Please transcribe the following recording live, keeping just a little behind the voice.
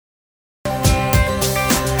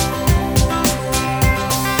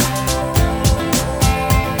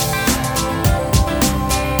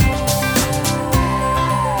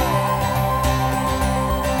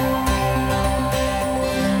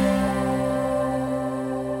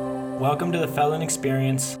Welcome to the Felon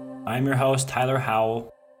Experience. I'm your host, Tyler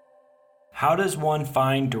Howell. How does one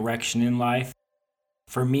find direction in life?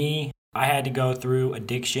 For me, I had to go through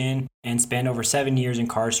addiction and spend over 7 years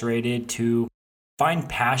incarcerated to find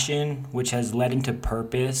passion, which has led into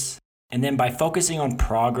purpose. And then by focusing on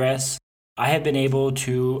progress, I have been able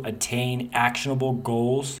to attain actionable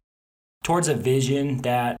goals towards a vision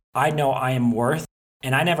that I know I am worth,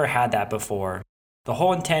 and I never had that before. The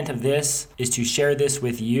whole intent of this is to share this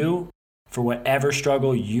with you for whatever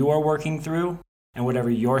struggle you are working through and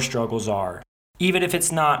whatever your struggles are, even if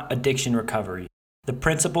it's not addiction recovery. The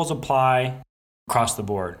principles apply across the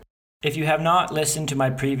board. If you have not listened to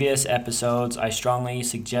my previous episodes, I strongly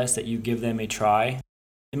suggest that you give them a try.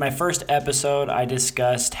 In my first episode, I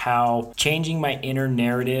discussed how changing my inner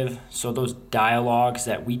narrative, so those dialogues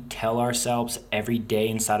that we tell ourselves every day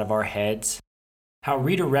inside of our heads, how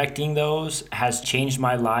redirecting those has changed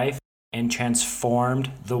my life and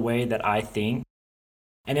transformed the way that I think.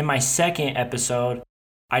 And in my second episode,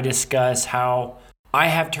 I discuss how I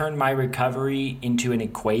have turned my recovery into an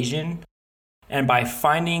equation. And by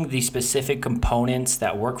finding the specific components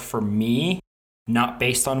that work for me, not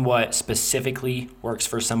based on what specifically works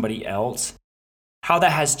for somebody else, how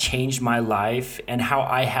that has changed my life and how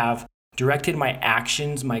I have directed my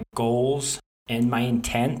actions, my goals, and my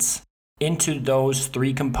intents into those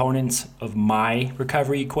three components of my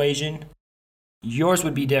recovery equation. Yours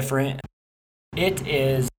would be different. It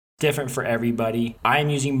is different for everybody. I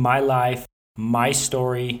am using my life, my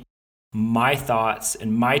story, my thoughts,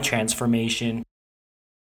 and my transformation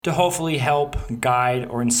to hopefully help guide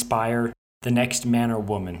or inspire the next man or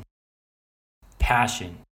woman.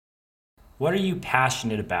 Passion. What are you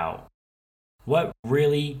passionate about? What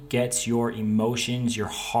really gets your emotions, your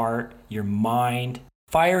heart, your mind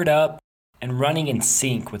fired up and running in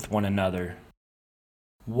sync with one another?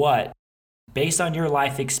 What, based on your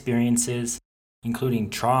life experiences, including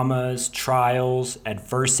traumas, trials,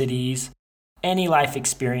 adversities, any life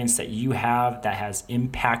experience that you have that has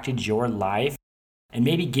impacted your life and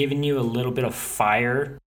maybe given you a little bit of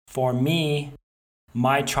fire? For me,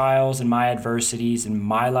 my trials and my adversities and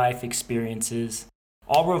my life experiences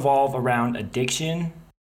all revolve around addiction,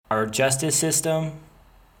 our justice system,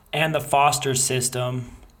 and the foster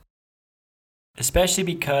system, especially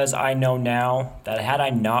because I know now that had I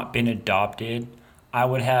not been adopted, I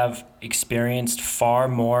would have experienced far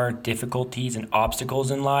more difficulties and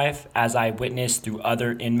obstacles in life as I witnessed through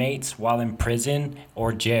other inmates while in prison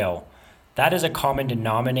or jail. That is a common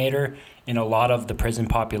denominator in a lot of the prison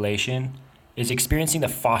population, is experiencing the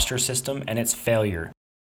foster system and its failure,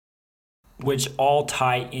 which all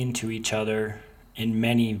tie into each other in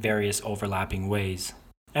many various overlapping ways.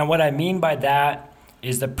 And what I mean by that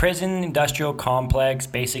is the prison industrial complex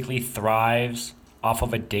basically thrives off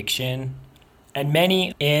of addiction, and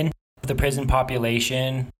many in the prison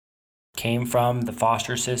population came from the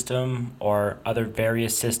foster system or other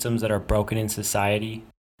various systems that are broken in society.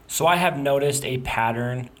 So I have noticed a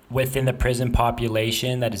pattern within the prison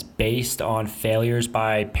population that is based on failures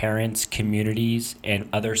by parents, communities, and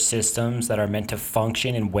other systems that are meant to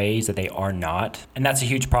function in ways that they are not. And that's a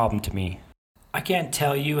huge problem to me. I can't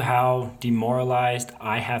tell you how demoralized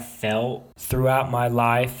I have felt throughout my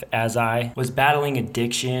life as I was battling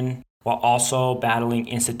addiction while also battling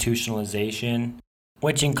institutionalization,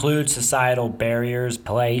 which includes societal barriers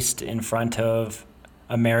placed in front of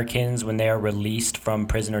Americans when they are released from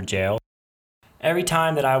prison or jail. Every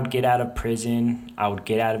time that I would get out of prison, I would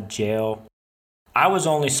get out of jail, I was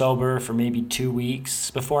only sober for maybe 2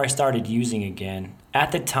 weeks before I started using again.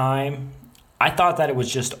 At the time, I thought that it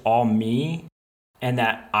was just all me and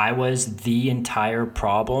that I was the entire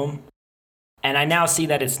problem. And I now see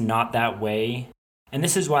that it's not that way. And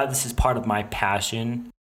this is why this is part of my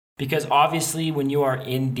passion. Because obviously when you are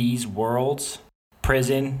in these worlds,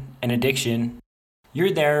 prison and addiction,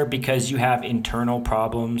 you're there because you have internal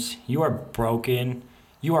problems, you are broken,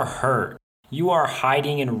 you are hurt, you are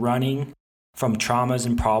hiding and running from traumas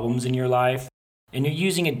and problems in your life, and you're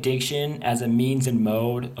using addiction as a means and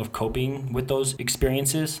mode of coping with those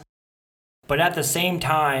experiences. But at the same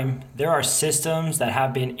time, there are systems that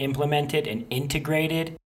have been implemented and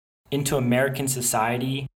integrated into American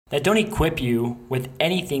society that don't equip you with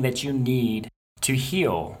anything that you need to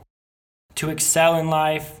heal, to excel in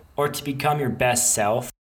life, or to become your best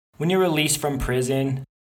self. When you're released from prison,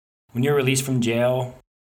 when you're released from jail,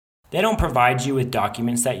 they don't provide you with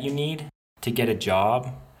documents that you need to get a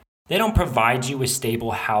job. They don't provide you with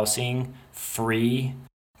stable housing, free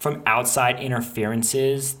from outside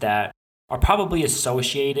interferences that are probably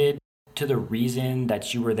associated to the reason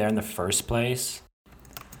that you were there in the first place.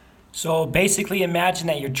 So basically, imagine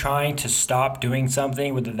that you're trying to stop doing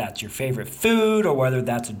something, whether that's your favorite food or whether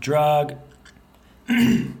that's a drug,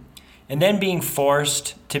 and then being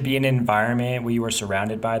forced to be in an environment where you are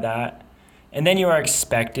surrounded by that. And then you are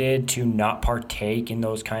expected to not partake in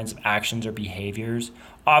those kinds of actions or behaviors.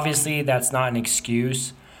 Obviously, that's not an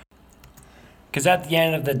excuse, because at the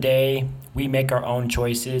end of the day, we make our own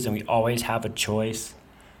choices and we always have a choice.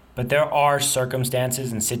 But there are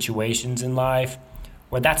circumstances and situations in life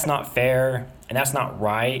where that's not fair and that's not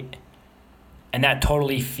right. And that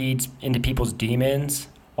totally feeds into people's demons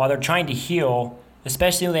while they're trying to heal,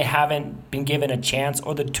 especially when they haven't been given a chance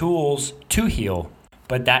or the tools to heal.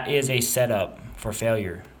 But that is a setup for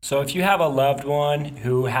failure. So if you have a loved one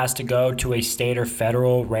who has to go to a state or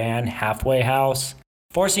federal ran halfway house,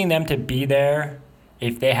 forcing them to be there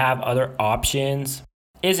if they have other options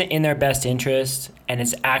isn't in their best interest, and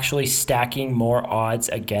it's actually stacking more odds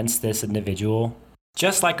against this individual.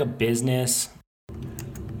 Just like a business,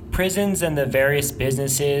 prisons and the various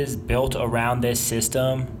businesses built around this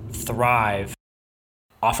system thrive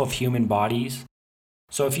off of human bodies.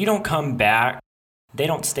 So if you don't come back, they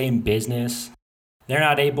don't stay in business. They're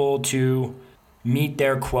not able to meet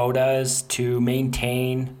their quotas to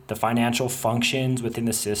maintain the financial functions within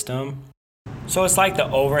the system. So it's like the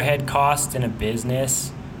overhead costs in a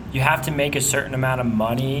business. You have to make a certain amount of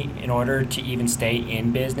money in order to even stay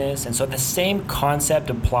in business. And so the same concept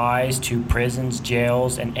applies to prisons,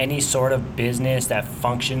 jails, and any sort of business that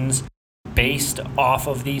functions based off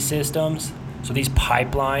of these systems. So these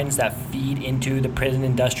pipelines that feed into the prison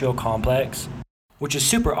industrial complex, which is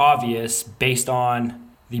super obvious based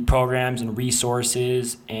on the programs and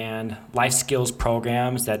resources and life skills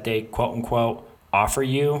programs that they quote unquote offer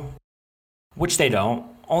you, which they don't,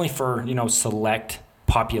 only for, select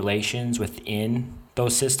populations within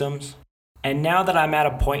those systems. And now that I'm at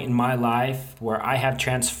a point in my life where I have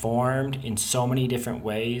transformed in so many different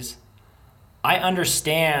ways, I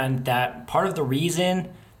understand that part of the reason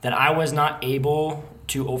that I was not able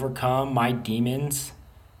to overcome my demons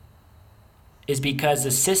is because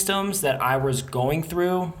the systems that I was going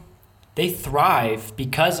through, they thrive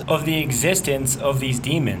because of the existence of these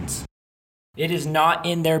demons. It is not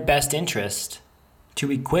in their best interest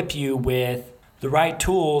to equip you with the right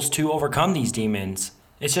tools to overcome these demons.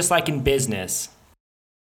 It's just like in business.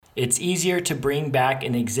 It's easier to bring back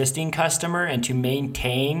an existing customer and to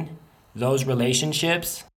maintain those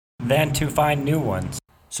relationships than to find new ones.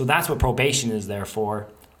 So that's what probation is there for.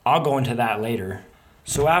 I'll go into that later.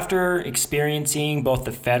 So after experiencing both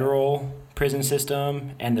the federal prison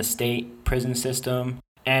system and the state prison system,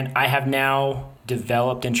 and I have now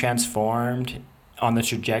developed and transformed on the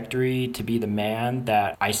trajectory to be the man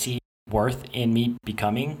that I see worth in me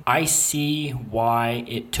becoming, I see why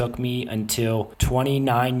it took me until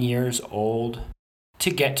 29 years old to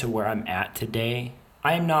get to where I'm at today.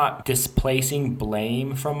 I am not displacing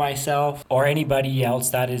blame from myself or anybody else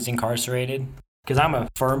that is incarcerated, because I'm a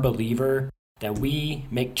firm believer that we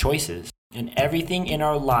make choices, and everything in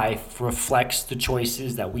our life reflects the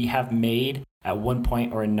choices that we have made at one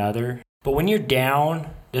point or another. But when you're down,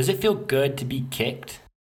 does it feel good to be kicked?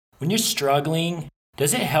 When you're struggling,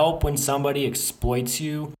 does it help when somebody exploits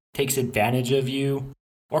you, takes advantage of you,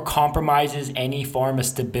 or compromises any form of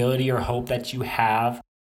stability or hope that you have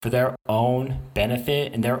for their own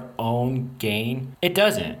benefit and their own gain? It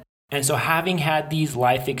doesn't. And so having had these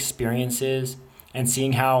life experiences and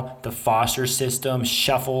seeing how the foster system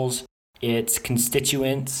shuffles its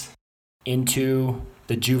constituents into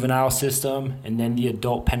the juvenile system and then the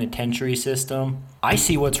adult penitentiary system, I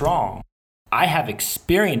see what's wrong. I have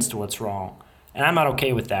experienced what's wrong, and I'm not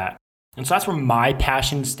okay with that. And so that's where my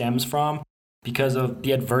passion stems from, because of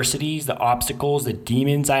the adversities, the obstacles, the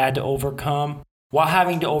demons I had to overcome, while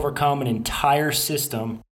having to overcome an entire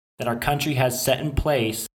system that our country has set in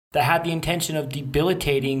place that had the intention of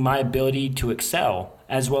debilitating my ability to excel,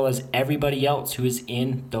 as well as everybody else who is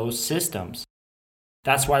in those systems.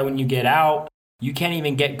 That's why when you get out, you can't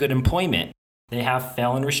even get good employment. They have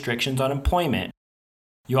felon restrictions on employment.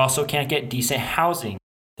 You also can't get decent housing.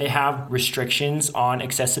 They have restrictions on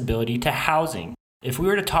accessibility to housing. If we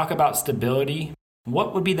were to talk about stability,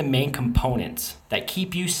 what would be the main components that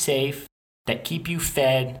keep you safe, that keep you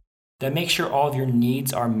fed, that make sure all of your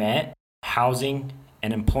needs are met? Housing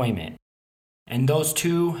and employment. And those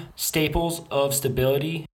two staples of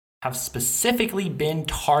stability have specifically been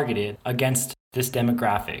targeted against this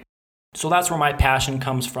demographic. So that's where my passion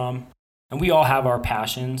comes from. And we all have our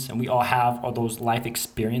passions, and we all have all those life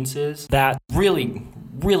experiences that really,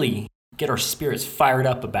 really get our spirits fired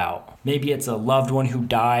up about. Maybe it's a loved one who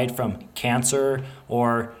died from cancer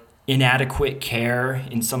or inadequate care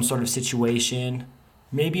in some sort of situation.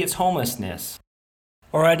 Maybe it's homelessness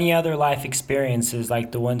or any other life experiences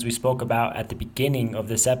like the ones we spoke about at the beginning of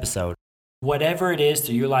this episode. Whatever it is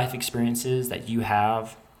through your life experiences that you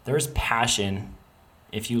have, there's passion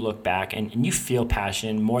if you look back and you feel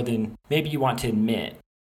passion more than maybe you want to admit.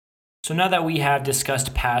 So now that we have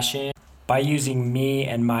discussed passion by using me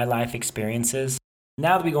and my life experiences,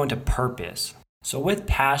 now that we go into purpose. So with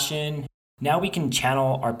passion, now we can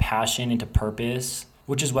channel our passion into purpose,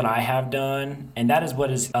 which is what I have done. And that is what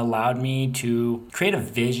has allowed me to create a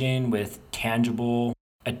vision with tangible,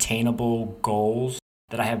 attainable goals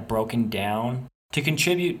that I have broken down to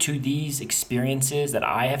contribute to these experiences that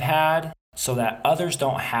I have had so that others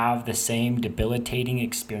don't have the same debilitating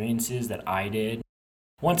experiences that I did.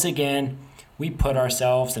 Once again, we put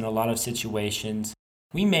ourselves in a lot of situations.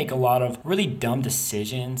 We make a lot of really dumb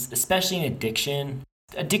decisions, especially in addiction.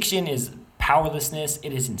 Addiction is powerlessness.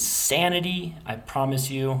 It is insanity. I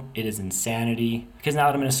promise you, it is insanity. Because now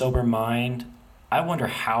that I'm in a sober mind, I wonder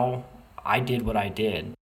how I did what I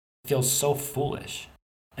did. It feels so foolish.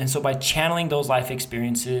 And so by channeling those life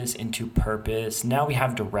experiences into purpose, now we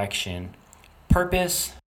have direction.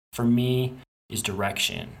 Purpose, for me, is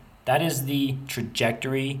direction. That is the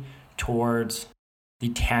trajectory towards the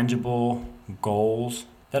tangible goals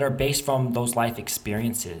that are based from those life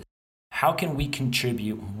experiences. How can we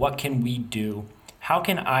contribute? What can we do? How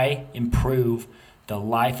can I improve the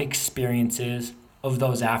life experiences of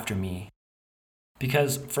those after me?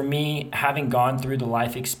 Because for me, having gone through the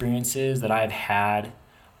life experiences that I've had,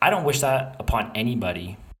 I don't wish that upon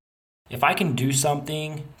anybody. If I can do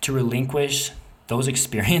something to relinquish those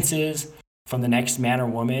experiences from the next man or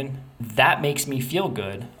woman, that makes me feel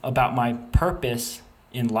good about my purpose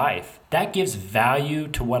in life. That gives value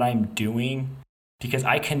to what I'm doing because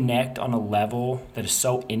I connect on a level that is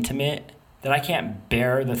so intimate that I can't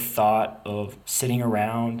bear the thought of sitting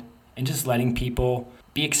around and just letting people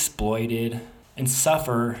be exploited and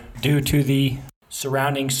suffer due to the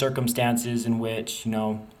surrounding circumstances in which,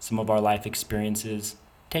 some of our life experiences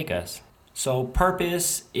take us. So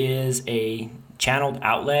purpose is a channeled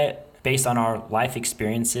outlet based on our life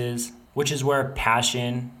experiences, which is where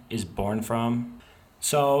passion is born from.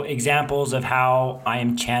 So examples of how I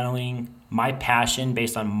am channeling my passion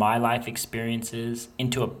based on my life experiences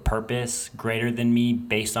into a purpose greater than me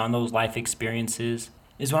based on those life experiences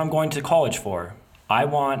is what I'm going to college for. I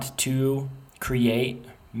want to create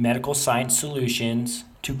medical science solutions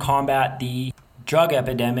to combat the drug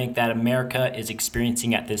epidemic that America is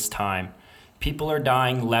experiencing at this time. People are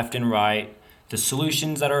dying left and right. The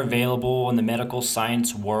solutions that are available in the medical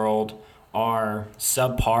science world are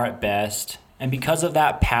subpar at best. And because of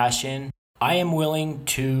that passion, I am willing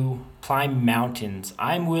to climb mountains.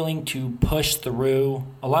 I'm willing to push through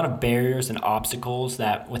a lot of barriers and obstacles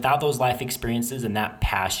that without those life experiences and that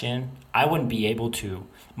passion, I wouldn't be able to.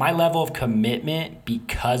 My level of commitment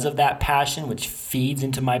because of that passion, which feeds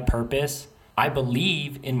into my purpose, I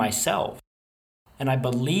believe in myself. And I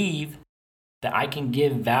believe that I can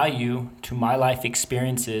give value to my life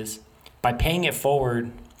experiences by paying it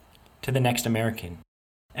forward to the next American.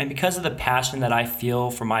 And because of the passion that I feel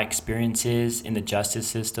for my experiences in the justice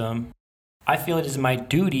system, I feel it is my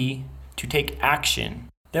duty to take action.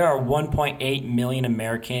 There are 1.8 million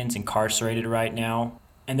Americans incarcerated right now,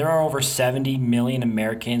 and there are over 70 million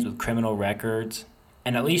Americans with criminal records,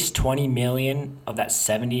 and at least 20 million of that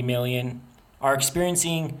 70 million are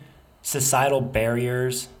experiencing societal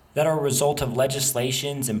barriers that are a result of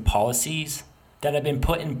legislations and policies that have been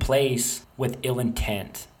put in place with ill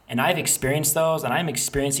intent. And I've experienced those, and I'm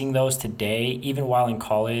experiencing those today, even while in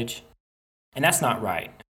college. And that's not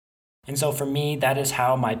right. And so for me, that is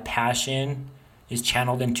how my passion is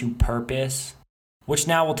channeled into purpose, which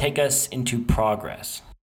now will take us into progress.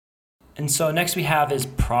 And so next we have is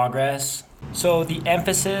progress. So the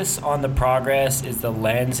emphasis on the progress is the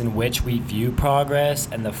lens in which we view progress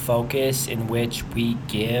and the focus in which we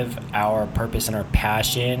give our purpose and our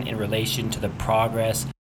passion in relation to the progress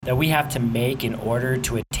that we have to make in order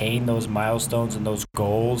to attain those milestones and those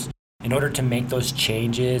goals, in order to make those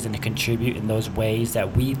changes and to contribute in those ways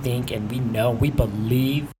that we think and we know, we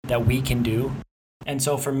believe that we can do. And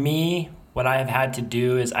so for me, what I have had to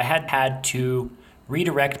do is I had to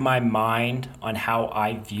redirect my mind on how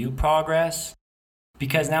I view progress,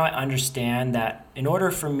 because now I understand that in order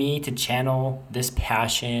for me to channel this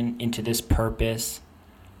passion into this purpose,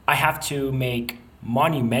 I have to make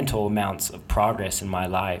monumental amounts of progress in my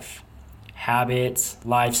life. Habits,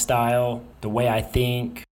 lifestyle, the way I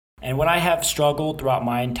think. And what I have struggled throughout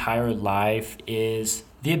my entire life is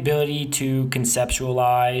the ability to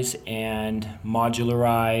conceptualize and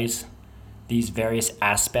modularize these various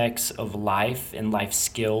aspects of life and life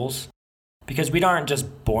skills. because we aren't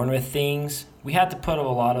just born with things. We have to put a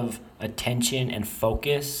lot of attention and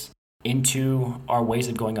focus into our ways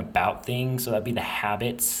of going about things. So that'd be the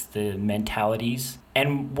habits, the mentalities.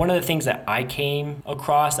 And one of the things that I came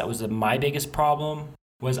across that was my biggest problem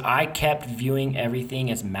was I kept viewing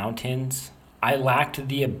everything as mountains. I lacked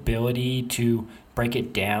the ability to break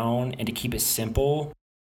it down and to keep it simple.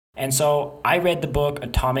 And so I read the book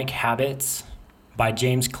Atomic Habits by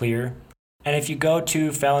James Clear. And if you go to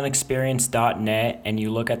felonexperience.net and you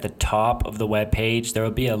look at the top of the webpage, there will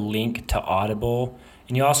be a link to Audible.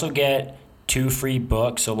 And you also get 2 free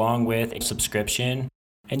books along with a subscription.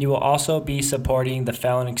 And you will also be supporting the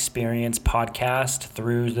Felon Experience podcast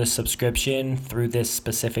through the subscription through this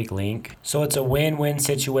specific link. So it's a win-win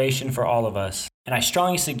situation for all of us. And I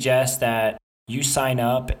strongly suggest that you sign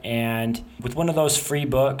up, and with one of those free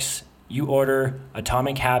books, you order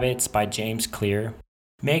Atomic Habits by James Clear.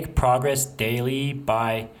 Make progress daily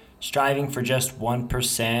by striving for just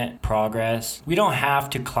 1% progress. We don't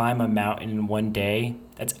have to climb a mountain in one day.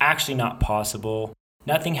 That's actually not possible.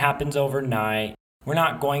 Nothing happens overnight. We're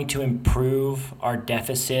not going to improve our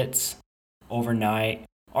deficits overnight.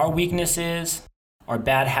 Our weaknesses, our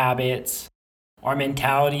bad habits, our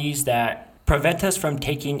mentalities that prevent us from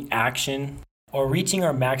taking action or reaching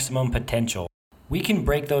our maximum potential. We can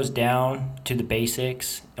break those down to the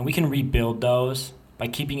basics, and we can rebuild those by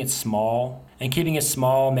keeping it small. And keeping it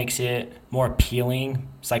small makes it more appealing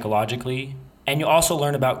psychologically. And you also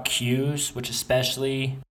learn about cues, which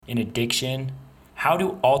especially in addiction, how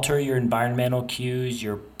to alter your environmental cues,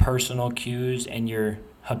 your personal cues, and your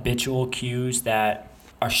habitual cues that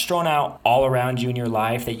are strewn out all around you in your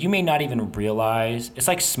life that you may not even realize. It's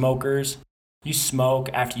like smokers. You smoke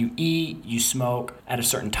after you eat, you smoke at a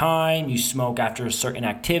certain time, you smoke after a certain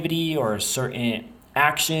activity or a certain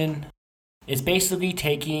action. It's basically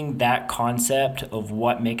taking that concept of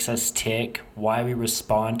what makes us tick, why we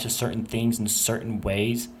respond to certain things in certain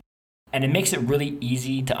ways, and it makes it really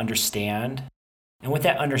easy to understand. And with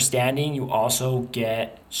that understanding, you also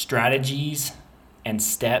get strategies and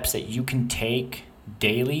steps that you can take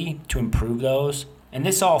daily to improve those. And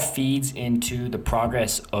this all feeds into the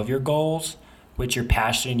progress of your goals, which your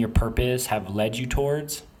passion and your purpose have led you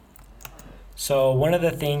towards. So one of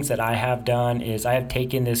the things that I have done is I have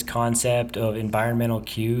taken this concept of environmental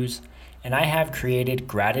cues and I have created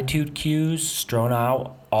gratitude cues strewn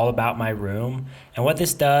out all about my room. And what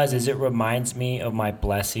this does is it reminds me of my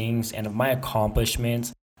blessings and of my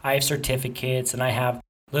accomplishments. I have certificates and I have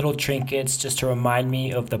little trinkets just to remind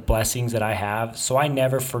me of the blessings that I have, so I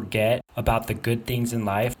never forget about the good things in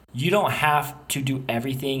life. You don't have to do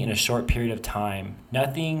everything in a short period of time.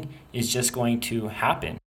 Nothing is just going to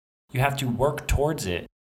happen. You have to work towards it.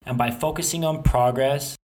 And by focusing on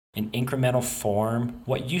progress in incremental form,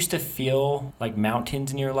 what used to feel like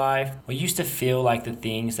mountains in your life, what used to feel like the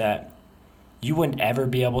things that you wouldn't ever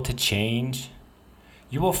be able to change,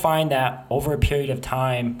 you will find that over a period of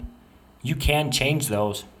time, you can change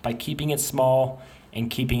those by keeping it small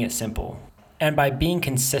and keeping it simple. And by being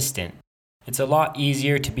consistent. It's a lot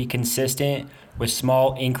easier to be consistent with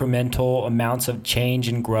small incremental amounts of change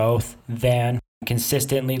and growth than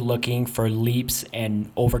consistently looking for leaps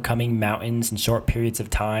and overcoming mountains in short periods of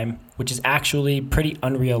time, which is actually pretty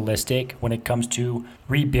unrealistic when it comes to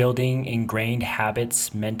rebuilding ingrained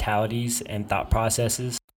habits, mentalities, and thought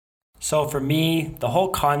processes. So for me, the whole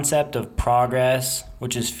concept of progress,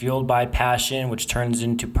 which is fueled by passion, which turns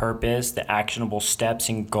into purpose, the actionable steps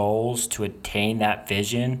and goals to attain that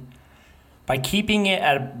vision, by keeping it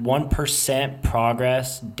at 1%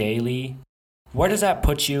 progress daily, where does that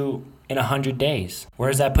put you in 100 days? Where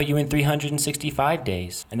does that put you in 365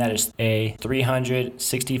 days? And that is a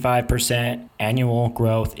 365% annual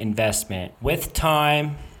growth investment. With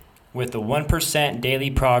time, with the 1% daily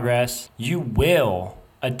progress, you will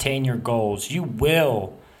attain your goals. You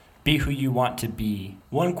will be who you want to be.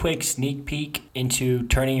 One quick sneak peek into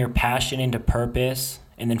turning your passion into purpose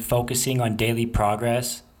and then focusing on daily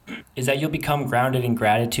progress is that you'll become grounded in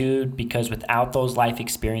gratitude, because without those life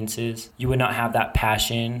experiences, you would not have that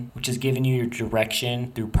passion, which has given you your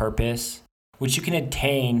direction through purpose, which you can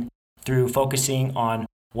attain through focusing on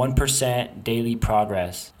 1% daily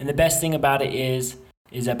progress. And the best thing about it is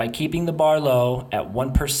that by keeping the bar low at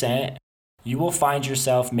 1%, you will find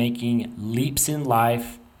yourself making leaps in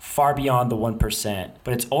life far beyond the 1%.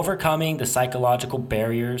 But it's overcoming the psychological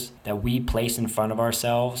barriers that we place in front of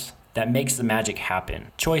ourselves that makes the magic happen.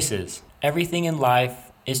 Choices. Everything in life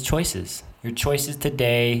is choices. Your choices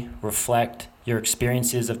today reflect your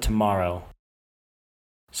experiences of tomorrow.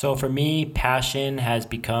 So for me, passion has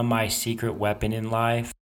become my secret weapon in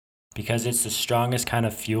life because it's the strongest kind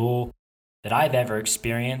of fuel that I've ever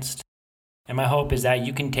experienced. And my hope is that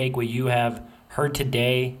you can take what you have heard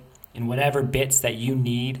today and whatever bits that you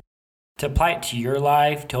need to apply it to your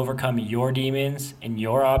life, to overcome your demons and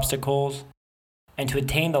your obstacles, and to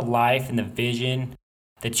attain the life and the vision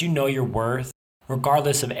that you know you're worth,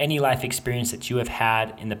 regardless of any life experience that you have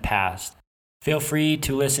had in the past. Feel free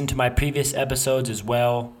to listen to my previous episodes as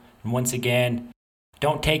well. And once again,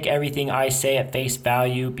 don't take everything I say at face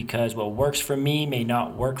value, because what works for me may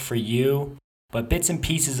not work for you, but bits and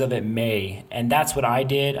pieces of it may. And that's what I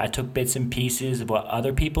did. I took bits and pieces of what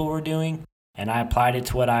other people were doing, and I applied it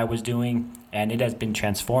to what I was doing, and it has been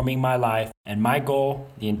transforming my life. And my goal,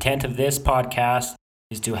 the intent of this podcast,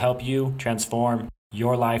 is to help you transform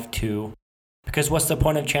your life too. Because what's the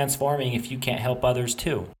point of transforming if you can't help others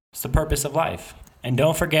too? It's the purpose of life. And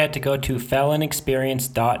don't forget to go to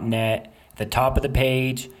felonexperience.net. At the top of the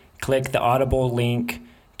page, click the Audible link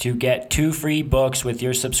to get 2 free books with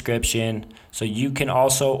your subscription, so you can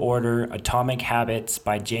also order Atomic Habits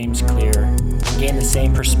by James Clear and gain the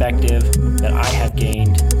same perspective that I have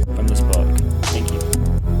gained from this book.